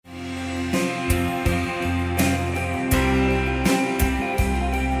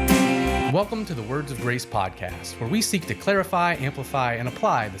Welcome to the Words of Grace podcast, where we seek to clarify, amplify, and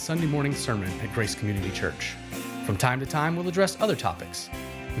apply the Sunday morning sermon at Grace Community Church. From time to time, we'll address other topics.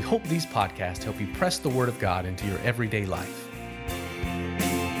 We hope these podcasts help you press the Word of God into your everyday life.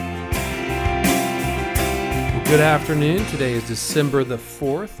 Good afternoon. Today is December the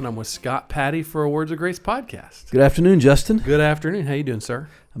 4th, and I'm with Scott Patty for a Words of Grace podcast. Good afternoon, Justin. Good afternoon. How you doing, sir?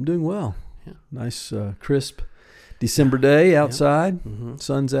 I'm doing well. Yeah. Nice, crisp December day outside. Yeah. Mm-hmm.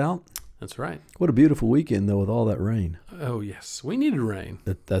 Sun's out. That's right. What a beautiful weekend, though, with all that rain. Oh, yes. We needed rain.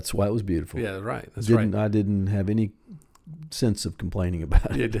 That's why it was beautiful. Yeah, right. I didn't have any sense of complaining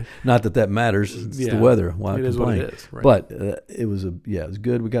about it. Yeah. Not that matters. It's the weather. Why it complain? Is what it is. Right. But it was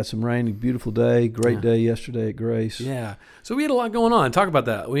good. We got some rain. A beautiful day. Great day yesterday at Grace. Yeah. So we had a lot going on. Talk about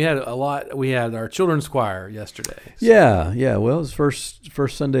that. We had a lot. We had our children's choir yesterday. So. Yeah. Well, it was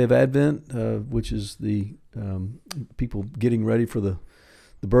first Sunday of Advent, which is the people getting ready for the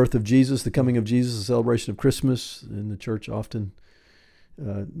birth of Jesus, the coming of Jesus, the celebration of Christmas. In the church often,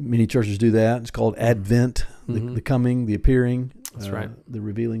 many churches do that. It's called Advent, the coming, the appearing. That's right. The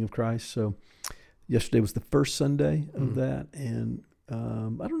revealing of Christ. So yesterday was the first Sunday of that. And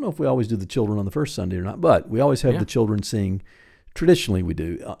I don't know if we always do the children on the first Sunday or not, but we always have the children sing. Traditionally we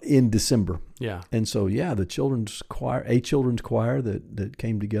do in December. Yeah. And so, the children's choir, a children's choir that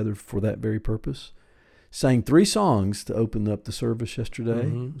came together for that very purpose, sang 3 songs to open up the service yesterday.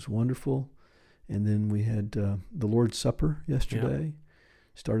 It was wonderful. And then we had the Lord's Supper yesterday. Yeah.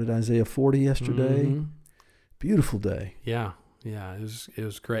 Started Isaiah 40 yesterday. Beautiful day. Yeah. It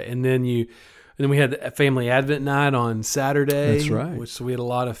was great. And then we had a family Advent night on Saturday. That's right. So we had a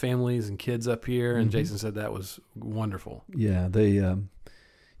lot of families and kids up here, and Jason said that was wonderful. Yeah,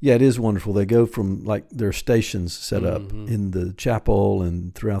 it is wonderful. They go from their stations set up in the chapel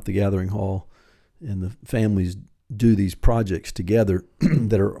and throughout the gathering hall. And the families do these projects together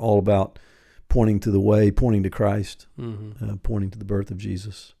that are all about pointing to the way, pointing to Christ, pointing to the birth of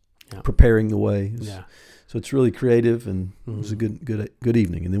Jesus, preparing the way. So it's really creative, and it was a good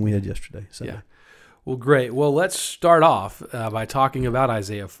evening. And then we had yesterday, Sunday. Yeah. Well, great. Well, let's start off by talking about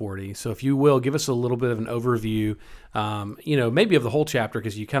Isaiah 40. So if you will, give us a little bit of an overview, maybe of the whole chapter,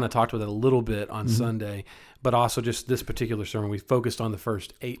 because you kind of talked about it a little bit on Sunday, but also just this particular sermon. We focused on the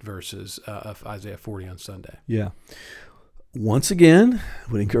first 8 verses of Isaiah 40 on Sunday. Yeah. Once again,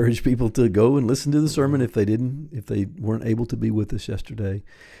 I would encourage people to go and listen to the sermon if they weren't able to be with us yesterday,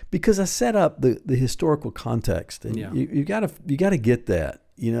 because I set up the historical context, and you got to get that.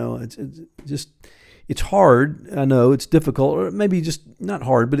 It's hard. I know it's difficult, or maybe just not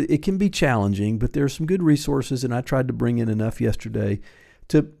hard, but it can be challenging. But there are some good resources, and I tried to bring in enough yesterday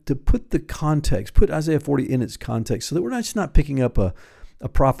to put the context, put Isaiah 40 in its context, so that we're not picking up a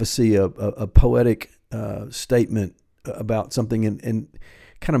prophecy, a poetic statement about something and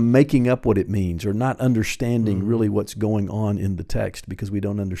kind of making up what it means, or not understanding really what's going on in the text because we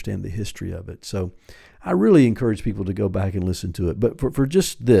don't understand the history of it. So I really encourage people to go back and listen to it. But for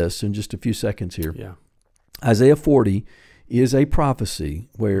just this, in just a few seconds here, Isaiah 40 is a prophecy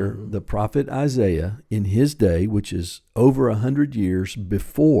where the prophet Isaiah, in his day, which is over 100 years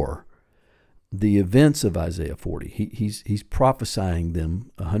before the events of Isaiah 40, he's prophesying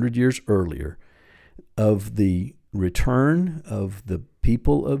them 100 years earlier of the return of the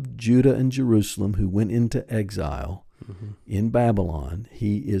people of Judah and Jerusalem who went into exile in Babylon.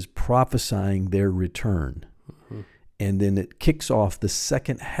 He is prophesying their return. And then it kicks off the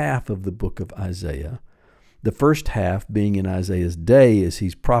second half of the book of Isaiah. The first half being in Isaiah's day as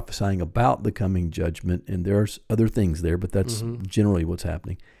he's prophesying about the coming judgment, and there's other things there, but that's generally what's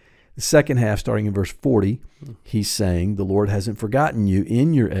happening. The second half, starting in verse 40, he's saying the Lord hasn't forgotten you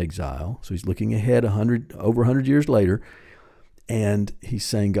in your exile. So he's looking ahead over 100 years later, and he's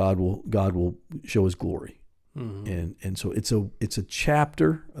saying God will show his glory. And so it's a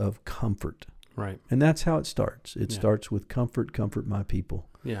chapter of comfort. Right. And that's how it starts. It starts with comfort my people.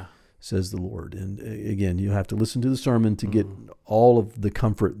 Yeah. Says the Lord. And again, you have to listen to the sermon to get all of the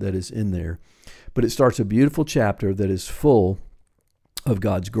comfort that is in there. But it starts a beautiful chapter that is full of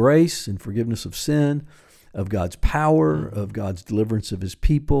God's grace and forgiveness of sin, of God's power, of God's deliverance of his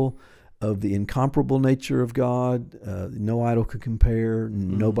people, of the incomparable nature of God. No idol could compare.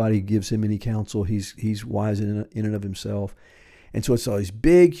 Nobody gives him any counsel. He's wise in and of himself. And so it's all these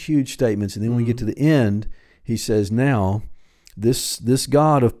big, huge statements. And then when we get to the end, he says, now, this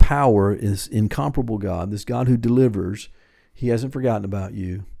God of power is incomparable God, this God who delivers. He hasn't forgotten about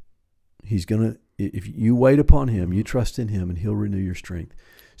you. He's going to, if you wait upon him, you trust in him, and he'll renew your strength.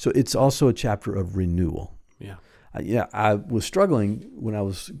 So it's also a chapter of renewal. I was struggling when I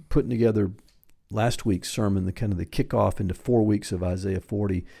was putting together last week's sermon, the kickoff into 4 weeks of Isaiah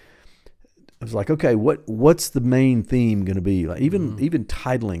 40. I was like, okay, what's the main theme going to be? Like even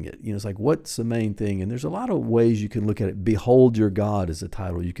titling it, it's like, what's the main thing? And there's a lot of ways you can look at it. Behold your God is a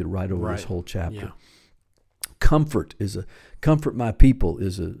title you could write over this whole chapter. Yeah. Comfort my people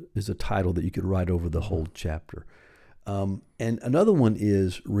is a title that you could write over the whole chapter. And another one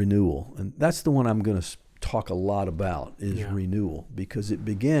is renewal, and that's the one I'm going to talk a lot about is renewal, because it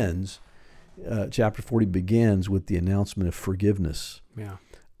begins. Chapter 40 begins with the announcement of forgiveness. Yeah.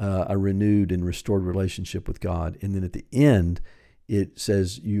 A renewed and restored relationship with God. And then at the end, it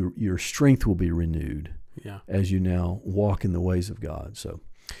says your strength will be renewed as you now walk in the ways of God. So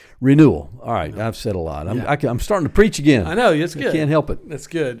renewal. All right, I've said a lot. I'm starting to preach again. I know, that's good. I can't help it. That's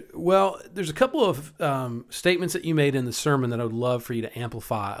good. Well, there's a couple of statements that you made in the sermon that I would love for you to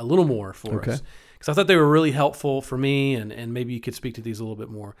amplify a little more for us. Because I thought they were really helpful for me, and maybe you could speak to these a little bit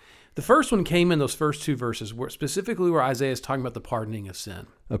more. The first one came in those first two verses, specifically where Isaiah is talking about the pardoning of sin.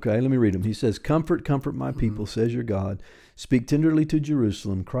 Okay, let me read them. He says, comfort my people, says your God. Speak tenderly to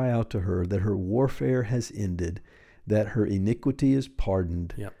Jerusalem. Cry out to her that her warfare has ended, that her iniquity is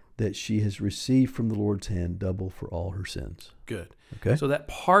pardoned, that she has received from the Lord's hand double for all her sins. Good. Okay. So that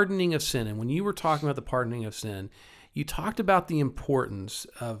pardoning of sin, and when you were talking about the pardoning of sin, you talked about the importance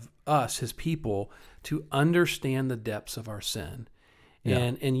of us, his people, to understand the depths of our sin.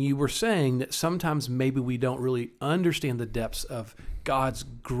 And you were saying that sometimes maybe we don't really understand the depths of God's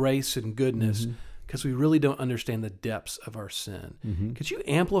grace and goodness because we really don't understand the depths of our sin. Could you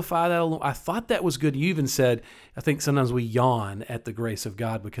amplify that a little? I thought that was good. You even said, I think sometimes we yawn at the grace of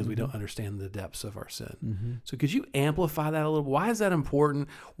God because we don't understand the depths of our sin. So could you amplify that a little? Why is that important?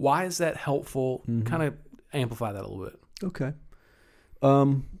 Why is that helpful? Kind of amplify that a little bit. Okay.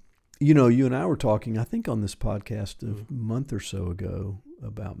 You and I were talking, I think, on this podcast a month or so ago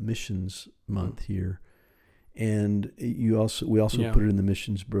about Missions Month here, and we also put it in the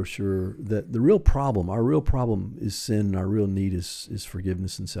missions brochure that our real problem is sin, and our real need is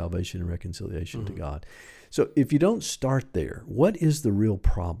forgiveness and salvation and reconciliation to God. So if you don't start there, what is the real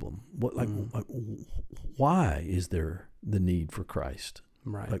problem? Why is there the need for Christ?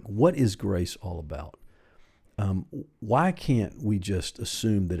 Right. Like, what is grace all about? Why can't we just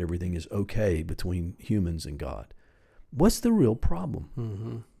assume that everything is okay between humans and God? What's the real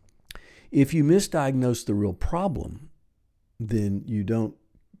problem? If you misdiagnose the real problem, then you don't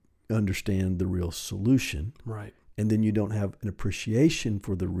understand the real solution. Right. And then you don't have an appreciation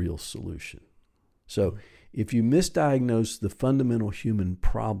for the real solution. So if you misdiagnose the fundamental human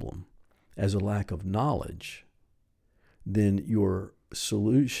problem as a lack of knowledge, then your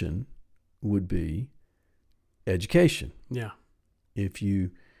solution would be education. Yeah. If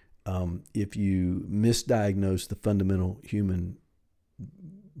you misdiagnose the fundamental human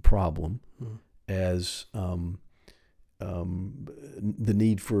problem as the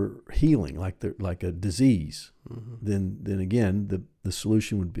need for healing, like a disease, then again the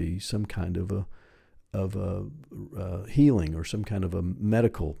solution would be some kind of a healing or some kind of a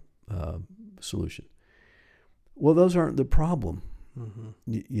medical solution. Well, those aren't the problem.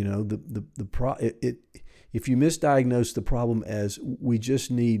 If you misdiagnose the problem as we just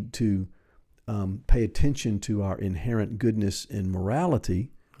need to pay attention to our inherent goodness and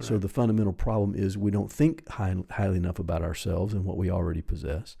morality, so the fundamental problem is we don't think highly enough about ourselves and what we already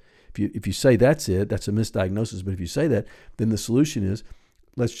possess. If you say that's it, that's a misdiagnosis. But if you say that, then the solution is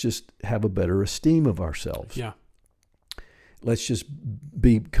let's just have a better esteem of ourselves. Yeah. Let's just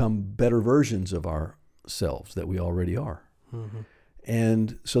become better versions of ourselves that we already are.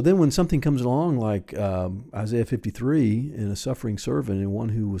 And so then when something comes along like Isaiah 53, and a suffering servant and one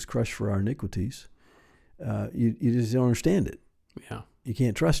who was crushed for our iniquities, you just don't understand it. Yeah. You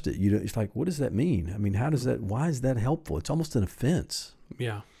can't trust it. It's like, what does that mean? I mean, why is that helpful? It's almost an offense.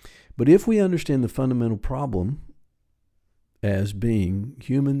 Yeah. But if we understand the fundamental problem as being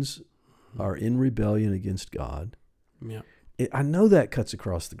humans are in rebellion against God, I know that cuts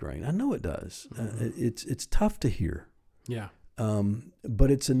across the grain. I know it does. It's tough to hear. Yeah.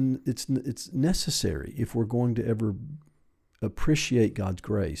 But it's necessary if we're going to ever appreciate God's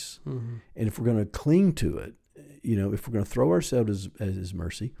grace, and if we're going to cling to it. If we're going to throw ourselves as His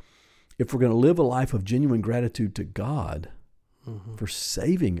mercy, if we're going to live a life of genuine gratitude to God for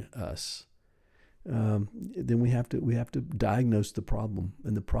saving us, then we have to diagnose the problem,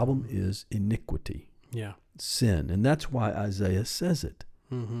 and the problem is iniquity, sin, and that's why Isaiah says it.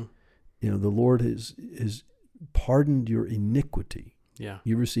 The Lord has pardoned your iniquity. Yeah,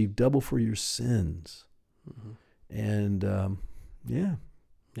 you received double for your sins, and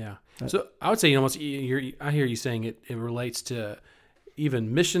Yeah. So I would say, I hear you saying it relates to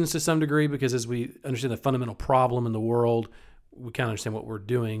even missions to some degree, because as we understand the fundamental problem in the world, we kind of understand what we're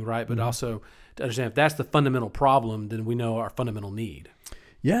doing, right? But also to understand if that's the fundamental problem, then we know our fundamental need.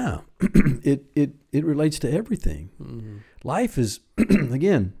 Yeah, it relates to everything. Life is,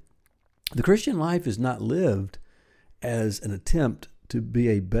 again, the Christian life is not lived as an attempt to be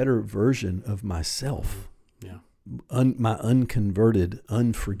a better version of myself. Yeah, My unconverted,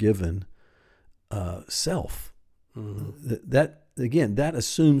 unforgiven self. That again, that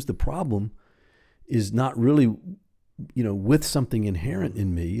assumes the problem is not really, with something inherent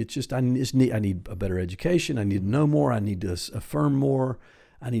in me. It's just I need a better education. I need to know more. I need to affirm more.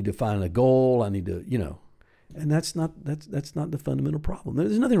 I need to find a goal. I need to, and that's not the fundamental problem.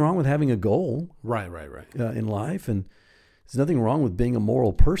 There's nothing wrong with having a goal, right, in life, and there's nothing wrong with being a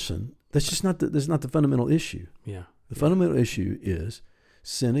moral person. That's just not the fundamental issue. Yeah, the fundamental issue is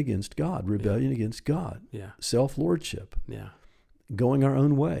sin against God, rebellion against God, self-lordship, going our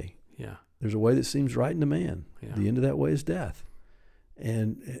own way. Yeah, there's a way that seems right unto man. Yeah. The end of that way is death,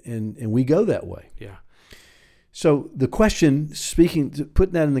 and we go that way. Yeah. So the question,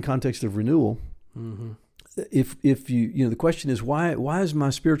 putting that in the context of renewal, if you the question is why is my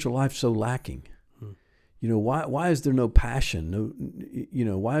spiritual life so lacking? Why is there no passion?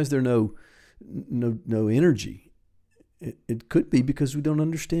 Why is there no energy? It could be because we don't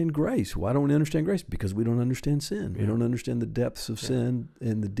understand grace. Why don't we understand grace? Because we don't understand sin. We don't understand the depths of sin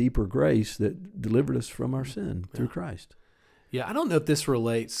and the deeper grace that delivered us from our sin through Christ. Yeah, I don't know if this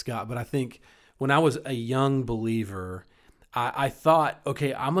relates, Scott, but I think when I was a young believer, I thought,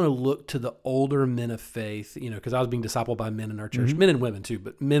 okay, I'm going to look to the older men of faith, because I was being discipled by men in our church, men and women too,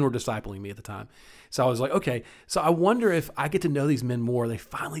 but men were discipling me at the time. So I was like, okay, so I wonder if I get to know these men more. They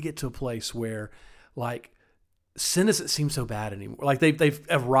finally get to a place where, like, sin doesn't seem so bad anymore. Like they've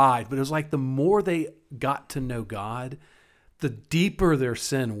arrived, but it was like the more they got to know God, the deeper their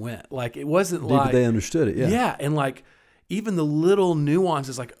sin went. Like it wasn't like they understood it. Yeah, and like even the little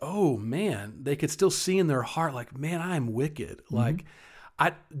nuances, like, oh man, they could still see in their heart, like, man, I am wicked. Like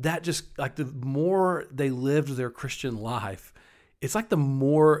that just like the more they lived their Christian life, it's like the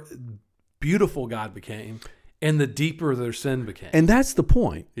more beautiful God became. And the deeper their sin became. And that's the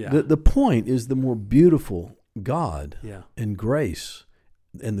point. Yeah. The point is the more beautiful God and grace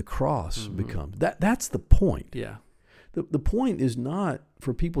and the cross becomes. That's the point. Yeah. The point is not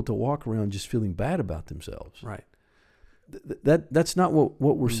for people to walk around just feeling bad about themselves. Right. That's not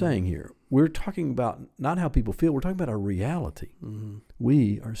what we're saying here. We're talking about not how people feel. We're talking about our reality.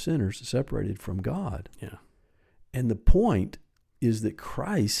 We are sinners separated from God. Yeah. And the point is that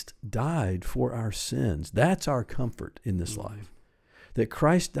Christ died for our sins. That's our comfort in this life. That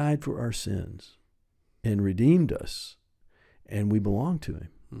Christ died for our sins and redeemed us, and we belong to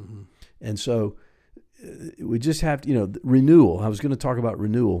him. And so we just have to, renewal. I was going to talk about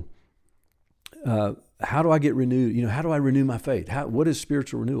renewal. How do I get renewed? How do I renew my faith? What is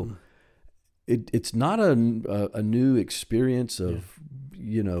spiritual renewal? It's not a new experience of,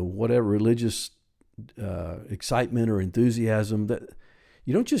 whatever religious excitement or enthusiasm. That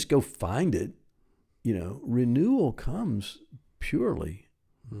you don't just go find it. Renewal comes purely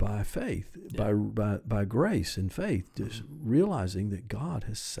by faith, by grace and faith, just realizing that God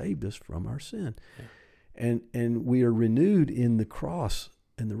has saved us from our sin, and we are renewed in the cross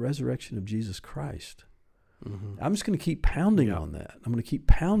and the resurrection of Jesus Christ. I'm just going to keep pounding on that. I'm going to keep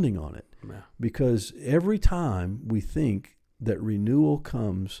pounding on it because every time we think that renewal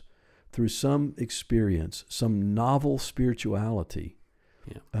comes through some experience, some novel spirituality,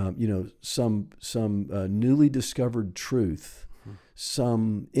 some newly discovered truth,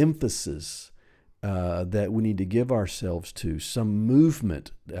 some emphasis that we need to give ourselves to, some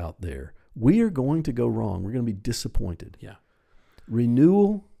movement out there, we are going to go wrong. We're going to be disappointed. Yeah.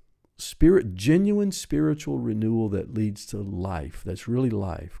 Renewal, genuine spiritual renewal that leads to life, that's really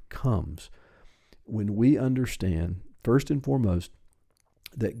life, comes when we understand, first and foremost,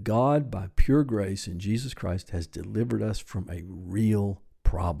 that God, by pure grace in Jesus Christ, has delivered us from a real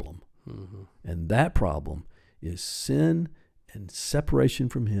problem. And that problem is sin and separation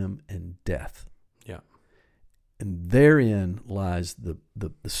from him and death. Yeah. And therein lies the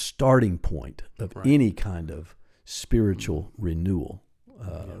starting point of any kind of spiritual renewal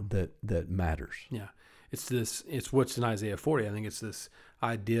that matters. Yeah. It's what's in Isaiah 40. I think it's this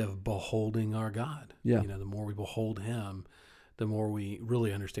idea of beholding our God. Yeah. The more we behold him, the more we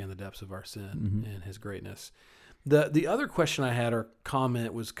really understand the depths of our sin and his greatness. The other question I had or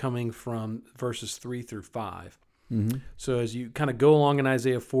comment was coming from verses 3 through 5. Mm-hmm. So as you kind of go along in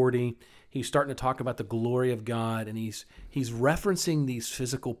Isaiah 40, he's starting to talk about the glory of God, and he's referencing these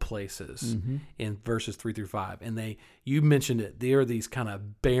physical places in verses 3-5. And you mentioned it, they are these kind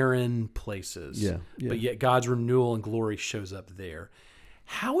of barren places. Yeah. But yet God's renewal and glory shows up there.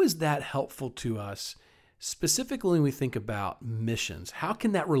 How is that helpful to us? Specifically, when we think about missions, how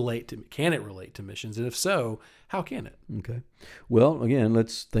can it relate to missions? And if so, how can it? Okay. Well, again,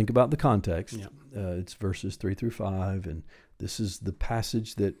 let's think about the context. Yeah. It's verses 3-5, and this is the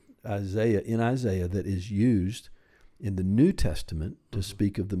passage that Isaiah that is used in the New Testament to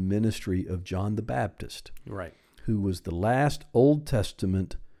speak of the ministry of John the Baptist, right? Who was the last Old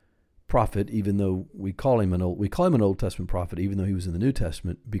Testament prophet, even though we call him an Old Testament prophet, even though he was in the New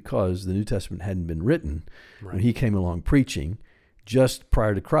Testament, because the New Testament hadn't been written when he came along preaching just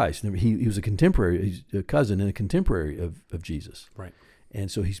prior to Christ. He was a contemporary, a cousin and a contemporary of Jesus. Right. And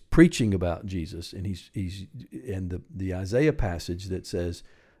so he's preaching about Jesus, and and the Isaiah passage that says,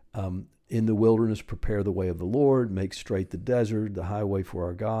 in the wilderness prepare the way of the Lord, make straight the desert, the highway for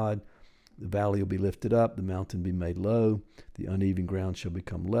our God. The valley will be lifted up, the mountain be made low, the uneven ground shall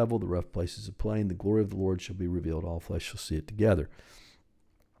become level, the rough places a plain, the glory of the Lord shall be revealed, all flesh shall see it together.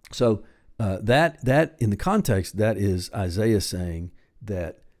 So that in the context, that is Isaiah saying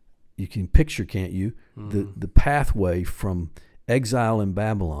that you can picture, can't you, the pathway from exile in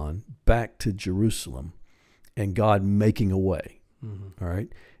Babylon back to Jerusalem, and God making a way. All right,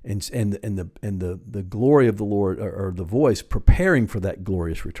 and the glory of the Lord, or the voice preparing for that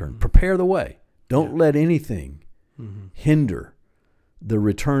glorious return. Prepare the way. Don't let anything hinder the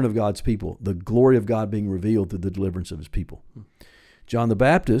return of God's people, the glory of God being revealed through the deliverance of his people. John the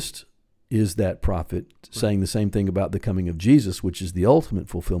Baptist is that prophet saying the same thing about the coming of Jesus, which is the ultimate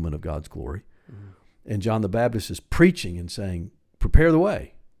fulfillment of God's glory. And John the Baptist is preaching and saying, prepare the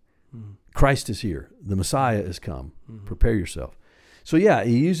way. Christ is here. The Messiah has come. Prepare yourself. So yeah,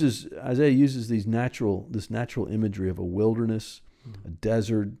 Isaiah uses this natural imagery of a wilderness, a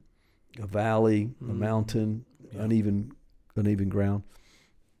desert, a valley, a mountain, uneven ground.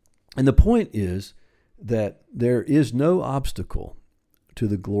 And the point is that there is no obstacle to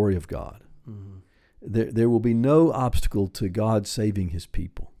the glory of God. There will be no obstacle to God saving his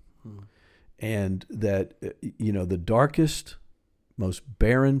people. And that, the darkest, most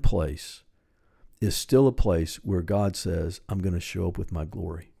barren place is still a place where God says, I'm going to show up with my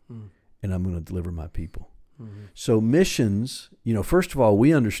glory and I'm going to deliver my people. So missions, first of all,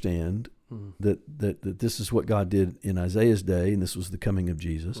 we understand that this is what God did in Isaiah's day, and this was the coming of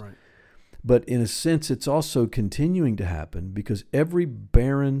Jesus. Right. But in a sense, it's also continuing to happen, because every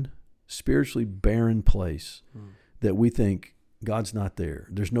spiritually barren place that we think God's not there,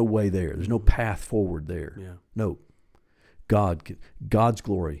 there's no way there, there's no path forward there. Yeah. No. God's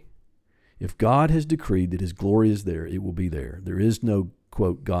glory. If God has decreed that his glory is there, it will be there. There is no,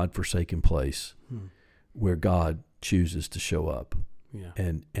 quote, God-forsaken place where God chooses to show up. Yeah.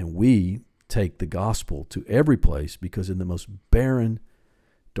 And we take the gospel to every place, because in the most barren,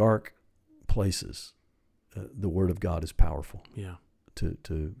 dark places, the word of God is powerful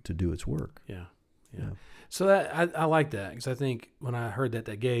to do its work. Yeah. So that I like that, because I think when I heard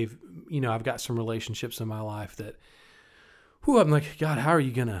that gave, I've got some relationships in my life that, I'm like, God, how are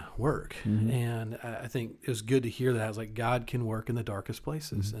you going to work? And I think it was good to hear that. I was like, God can work in the darkest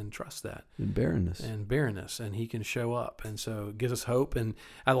places, and trust that. In barrenness. And he can show up. And so it gives us hope. And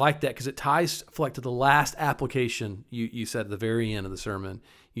I like that, because it ties, to the last application you said at the very end of the sermon.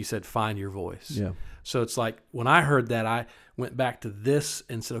 You said, find your voice. Yeah. So it's like, when I heard that, I went back to this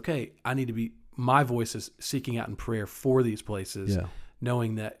and said, okay, my voice is seeking out in prayer for these places,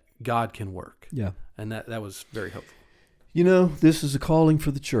 knowing that God can work. Yeah. And that was very helpful. This is a calling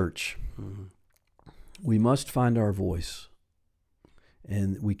for the church. We must find our voice,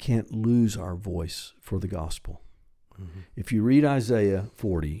 and we can't lose our voice for the gospel. If you read Isaiah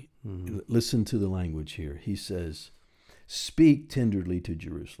 40, listen to the language here. He says, speak tenderly to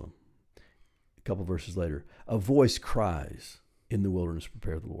Jerusalem. A couple verses later, a voice cries, in the wilderness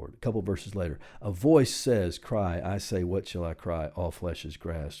prepare the Lord. A couple verses later, a voice says, cry, I say, what shall I cry? All flesh is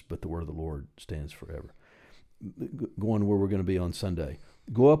grass, but the word of the Lord stands forever. Going where we're going to be on Sunday.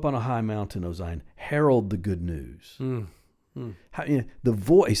 Go up on a high mountain, O Zion. Herald the good news. The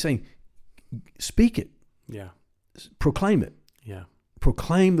voice saying, speak it. Yeah. Proclaim it. Yeah.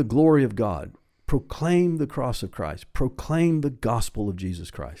 Proclaim the glory of God. Proclaim the cross of Christ. Proclaim the gospel of Jesus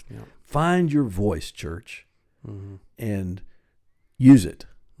Christ. Yeah. Find your voice, church, and use it.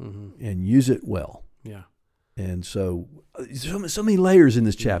 And use it well. Yeah. And so many layers in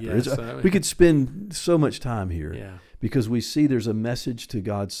this chapter. Yes, we could spend so much time here, because we see there's a message to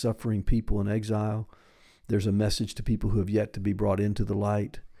God's suffering people in exile. There's a message to people who have yet to be brought into the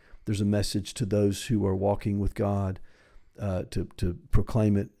light. There's a message to those who are walking with God to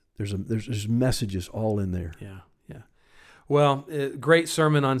proclaim it. There's messages all in there. Yeah. Well, great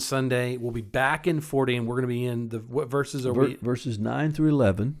sermon on Sunday. We'll be back in 40, and we're going to be in what verses are we? Verses 9 through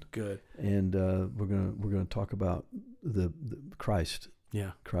 11. Good. And we're gonna talk about the Christ.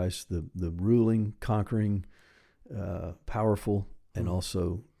 Yeah. Christ, the ruling, conquering, powerful, and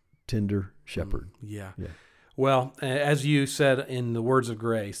also tender shepherd. Yeah. Well, as you said in the words of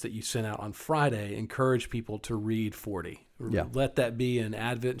grace that you sent out on Friday, encourage people to read 40. Yeah. Let that be an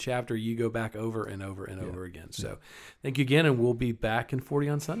Advent chapter you go back over and over and over again. So thank you again, and we'll be back in 40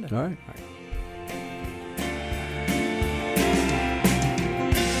 on Sunday. All right.